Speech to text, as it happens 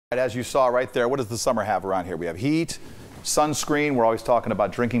As you saw right there, what does the summer have around here? We have heat, sunscreen. We're always talking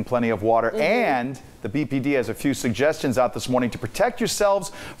about drinking plenty of water. And the BPD has a few suggestions out this morning to protect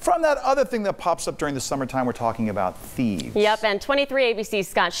yourselves from that other thing that pops up during the summertime. We're talking about thieves. Yep, and 23 ABC's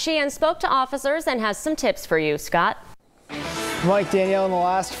Scott Sheehan spoke to officers and has some tips for you. Scott? Mike, Danielle, in the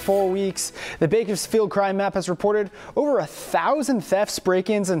last 4 weeks, the Bakersfield crime map has reported over 1,000 thefts,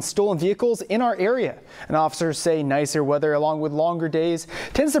 break-ins, and stolen vehicles in our area. And officers say nicer weather along with longer days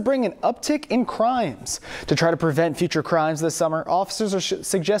tends to bring an uptick in crimes. To try to prevent future crimes this summer, officers are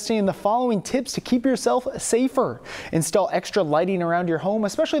suggesting the following tips to keep yourself safer. Install extra lighting around your home,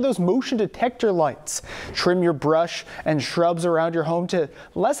 especially those motion detector lights. Trim your brush and shrubs around your home to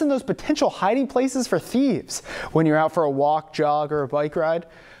lessen those potential hiding places for thieves. When you're out for a walk, jog, or a bike ride,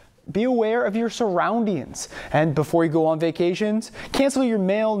 be aware of your surroundings. And before you go on vacations, cancel your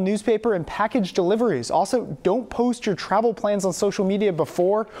mail, newspaper, and package deliveries. Also, don't post your travel plans on social media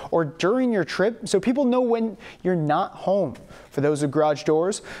before or during your trip so people know when you're not home. For those with garage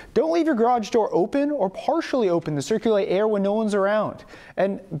doors, don't leave your garage door open or partially open to circulate air when no one's around.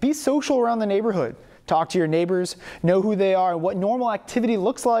 And be social around the neighborhood. Talk to your neighbors, know who they are and what normal activity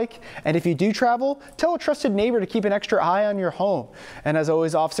looks like. And if you do travel, tell a trusted neighbor to keep an extra eye on your home. And as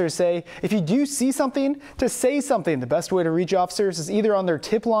always, officers say, if you do see something, to say something. The best way to reach officers is either on their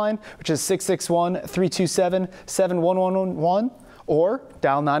tip line, which is 661-327-7111, or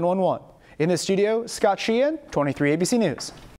dial 911. In the studio, Scott Sheehan, 23 ABC News.